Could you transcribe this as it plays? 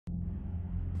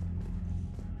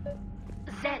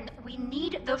Zen, we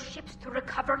need those ships to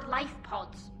recover life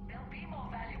pods. They'll be more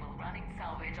valuable running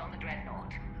salvage on the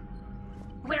Dreadnought.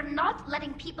 We're not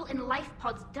letting people in life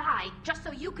pods die just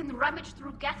so you can rummage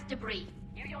through Geth debris.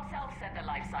 You yourself said the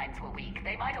life signs were weak.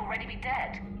 They might already be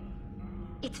dead.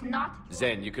 It's not...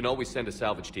 Zen, you can always send a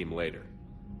salvage team later.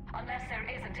 Unless there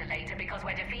isn't a later because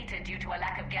we're defeated due to a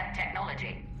lack of Geth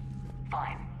technology.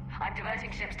 Fine. I'm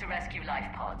diverting ships to rescue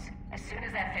life pods. As soon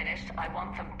as they're finished, I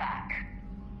want them back.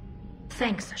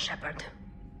 Thanks, Shepard.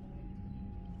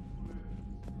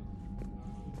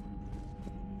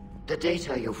 The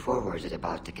data you forwarded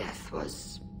about the Geth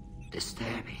was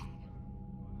disturbing.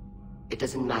 It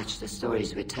doesn't match the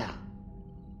stories we tell.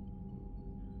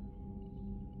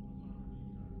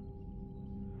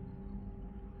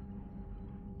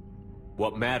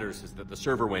 What matters is that the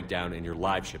server went down and your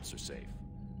live ships are safe.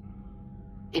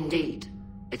 Indeed.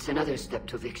 It's another step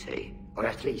to victory, or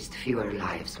at least fewer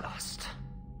lives lost.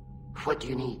 What do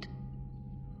you need?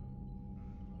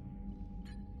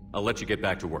 I'll let you get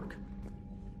back to work.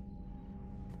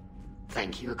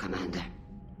 Thank you, Commander.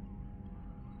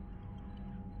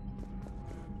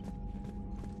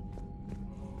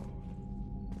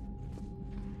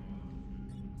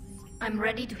 I'm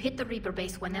ready to hit the Reaper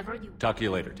base whenever you... Talk to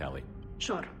you later, Tali.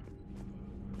 Sure.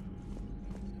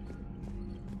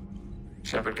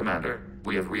 Shepard, Commander,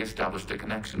 we have re-established a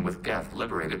connection with Geth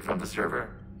liberated from the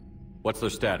server. What's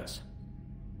their status?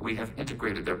 We have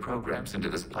integrated their programs into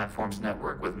this platform's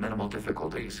network with minimal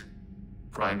difficulties.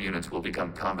 Prime units will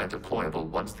become combat deployable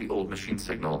once the old machine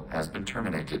signal has been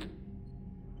terminated.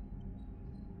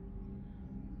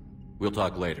 We'll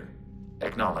talk later.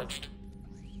 Acknowledged.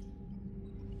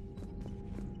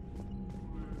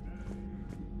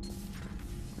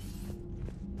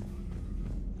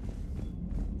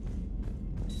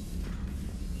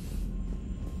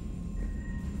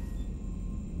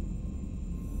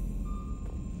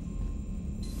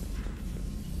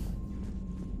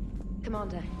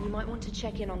 Commander, you might want to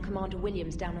check in on Commander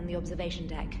Williams down on the observation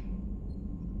deck.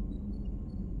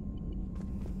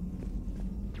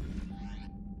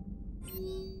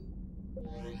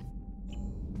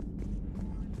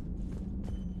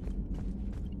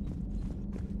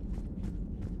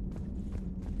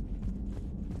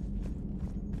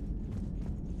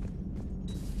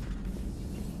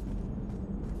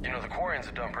 You know, the Quarians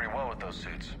have done pretty well with those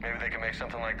suits. Maybe they can make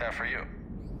something like that for you.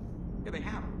 Yeah, they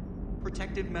have.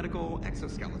 Protective medical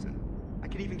exoskeleton. I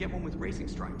could even get one with racing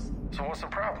stripes. So what's the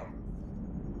problem?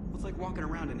 Well, it's like walking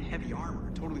around in heavy armor.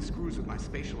 It totally screws with my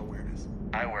spatial awareness.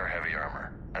 I wear heavy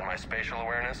armor, and my spatial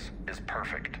awareness is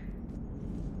perfect.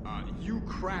 You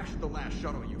crashed the last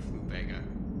shuttle you flew, Vega.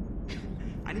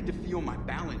 I need to feel my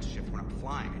balance shift when I'm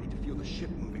flying. I need to feel the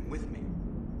ship moving with me.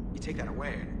 You take that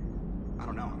away, and I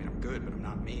don't know. I mean, I'm good, but I'm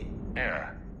not me.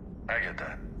 Yeah, I get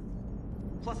that.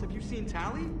 Plus, have you seen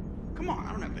Tali? Come on,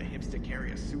 I don't have the hips to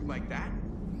carry a suit like that.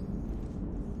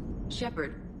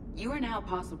 Shepard, you are now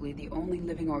possibly the only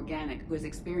living organic who has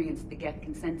experienced the Geth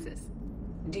consensus.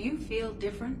 Do you feel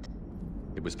different?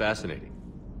 It was fascinating.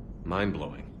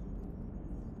 Mind-blowing.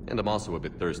 And I'm also a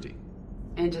bit thirsty.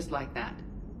 And just like that,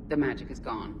 the magic is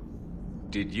gone.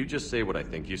 Did you just say what I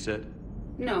think you said?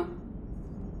 No.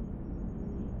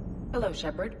 Hello,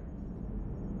 Shepard.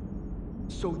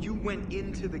 So you went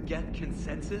into the Geth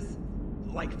consensus?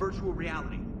 Like virtual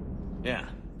reality? Yeah,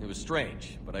 it was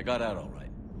strange, but I got out all right.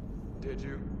 Did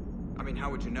you? I mean,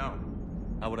 how would you know?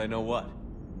 How would I know what?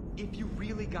 If you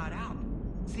really got out.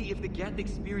 See, if the Geth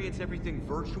experience everything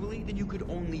virtually, then you could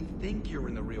only think you're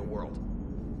in the real world.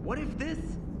 What if this,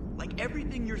 like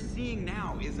everything you're seeing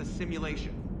now, is a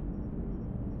simulation?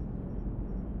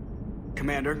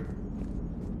 Commander?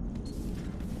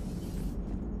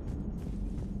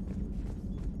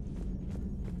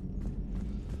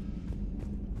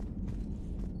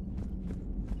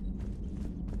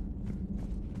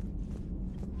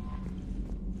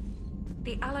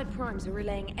 The Allied Primes are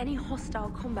relaying any hostile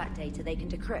combat data they can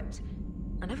decrypt.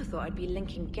 I never thought I'd be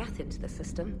linking Geth into the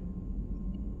system.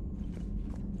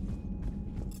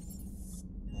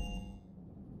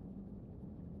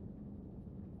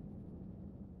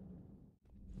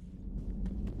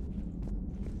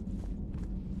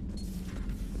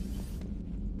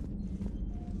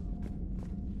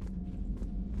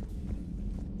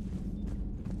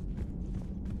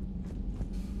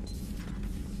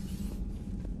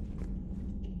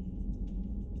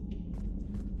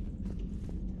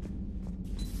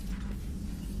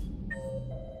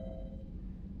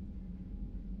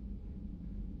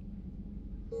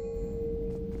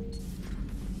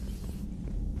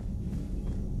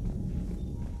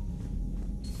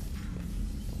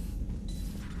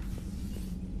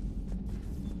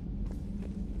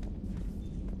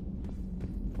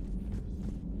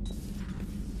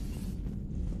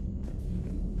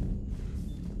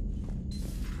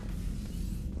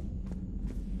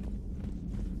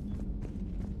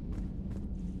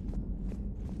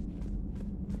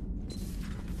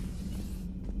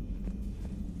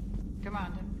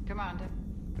 Commander.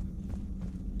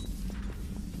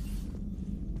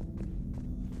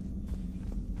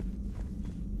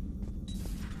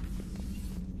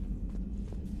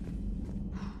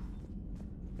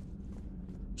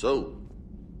 So,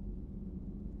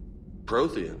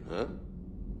 Prothean, huh?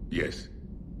 Yes.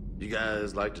 You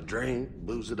guys like to drink,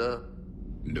 booze it up?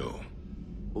 No.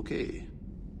 Okay.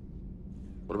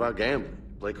 What about gambling?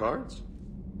 Play cards?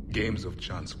 Games of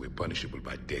chance were punishable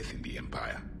by death in the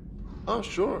Empire. Oh,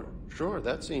 sure.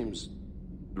 That seems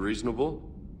reasonable.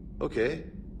 Okay.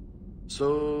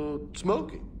 So,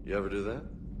 smoking. You ever do that?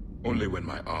 Only when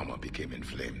my armor became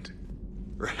inflamed.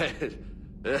 Right.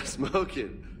 Yeah,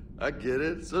 smoking. I get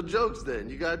it. So jokes then.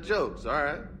 You got jokes, all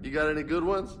right. You got any good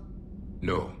ones?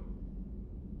 No.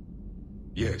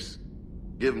 Yes.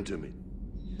 Give them to me.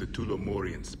 The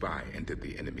Tulomorian spy entered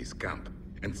the enemy's camp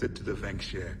and said to the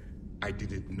Vanksher, I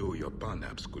didn't know your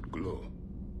Parnaps could glow.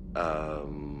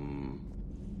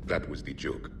 That was the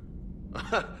joke.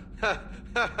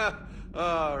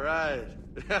 All right.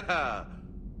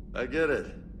 I get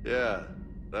it. Yeah,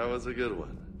 that was a good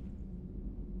one.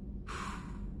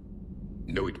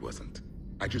 No, it wasn't.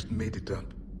 I just made it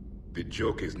up. The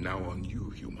joke is now on you,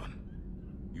 human.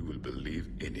 You will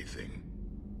believe anything.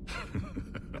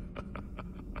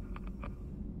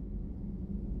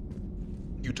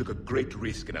 You took a great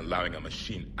risk in allowing a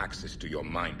machine access to your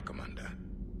mind, Commander.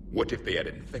 What if they had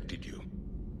infected you?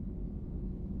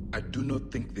 I do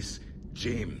not think this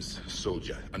James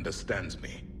soldier understands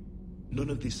me. None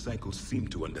of these cycles seem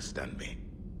to understand me.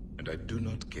 And I do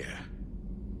not care.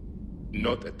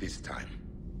 Not at this time.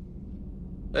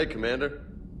 Hey, Commander.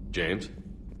 James,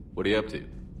 what are you up to?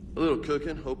 A little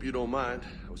cooking, hope you don't mind.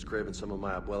 I was craving some of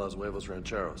my abuela's huevos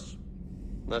rancheros.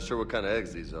 Not sure what kind of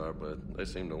eggs these are, but they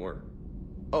seem to work.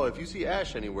 Oh, if you see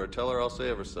Ash anywhere, tell her I'll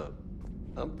save her some.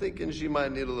 I'm thinking she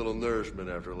might need a little nourishment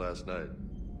after last night.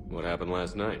 What happened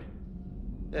last night?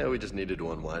 Yeah, we just needed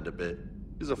to unwind a bit.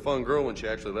 She's a fun girl when she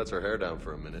actually lets her hair down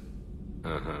for a minute.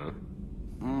 Uh-huh.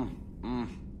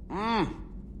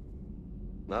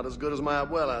 Not as good as my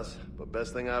abuela's, but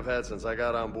best thing I've had since I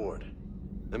got on board.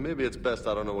 And maybe it's best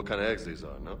I don't know what kind of eggs these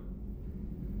are, no?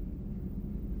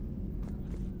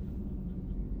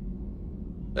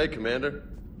 Hey, Commander.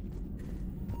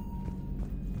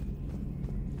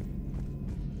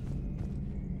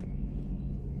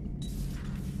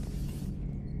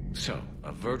 So,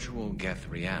 a virtual Geth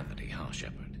reality, huh,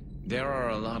 Shepard? There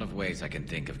are a lot of ways I can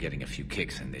think of getting a few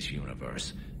kicks in this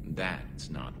universe. That's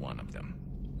not one of them.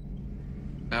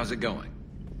 How's it going?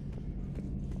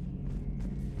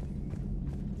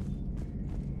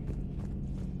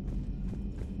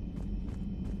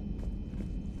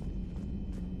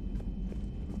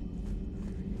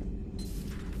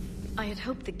 I had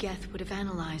hoped the Geth would have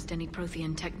analyzed any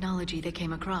Prothean technology they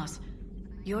came across.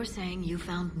 You're saying you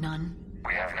found none?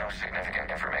 We have no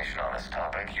significant information on this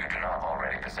topic you do not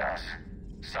already possess.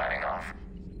 Signing off.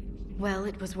 Well,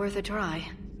 it was worth a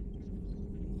try.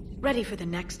 Ready for the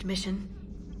next mission?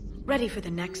 Ready for the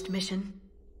next mission?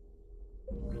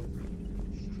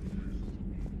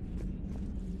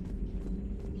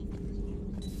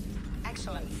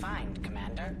 Excellent find,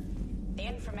 Commander. The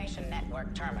Information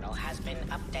Network terminal has been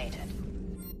updated.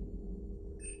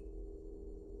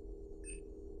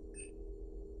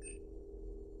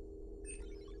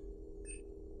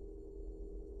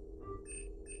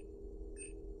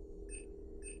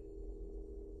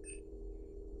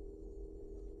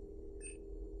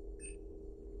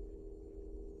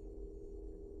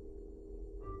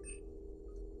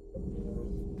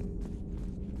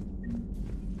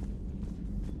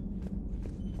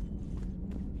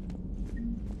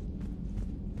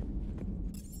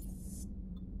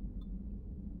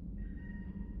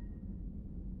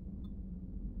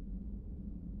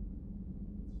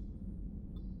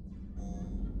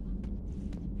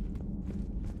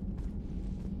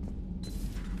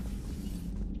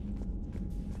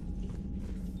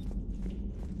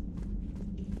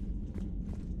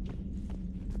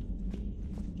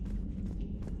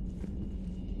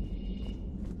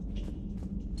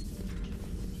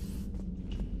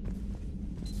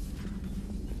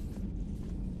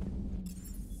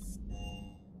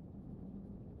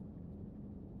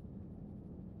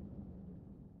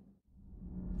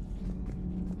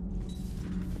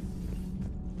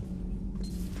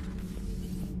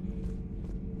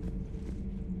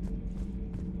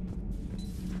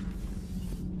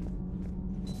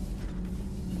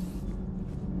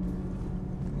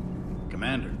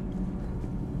 Commander.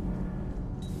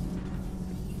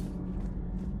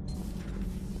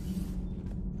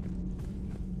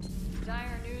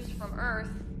 Dire news from Earth.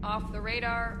 Off the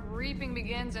radar, reaping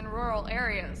begins in rural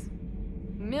areas.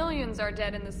 Millions are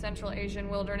dead in the Central Asian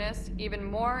wilderness, even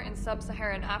more in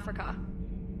sub-Saharan Africa.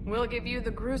 We'll give you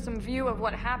the gruesome view of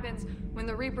what happens when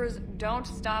the Reapers don't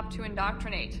stop to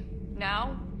indoctrinate.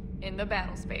 Now, in the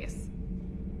battle space.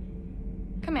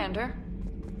 Commander.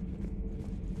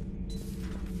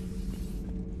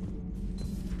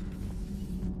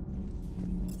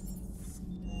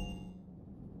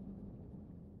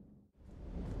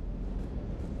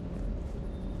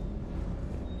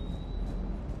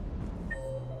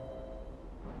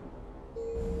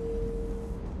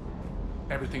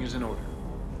 Everything is in order.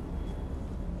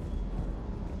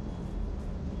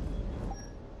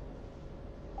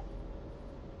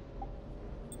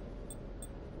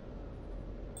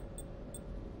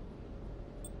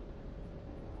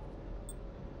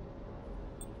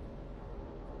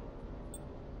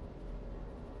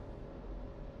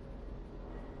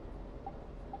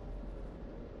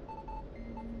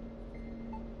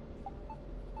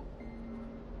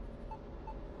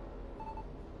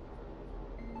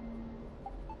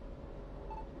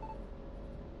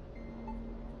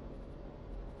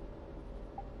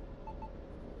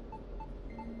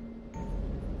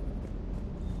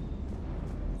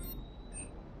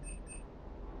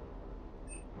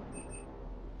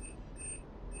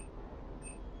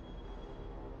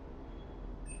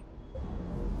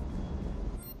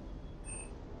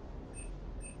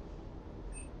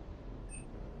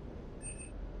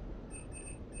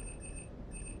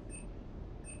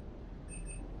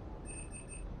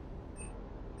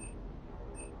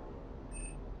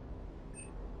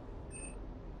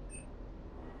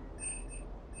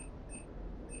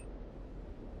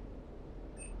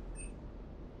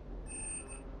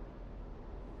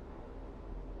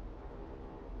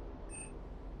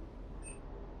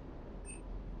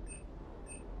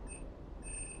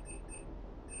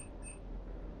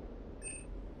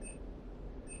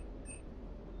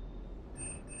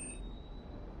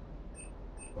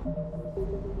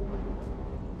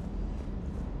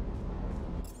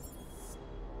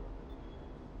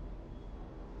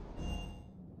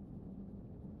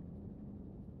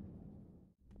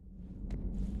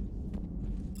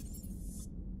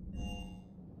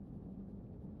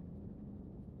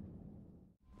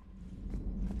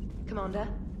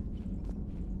 Commander?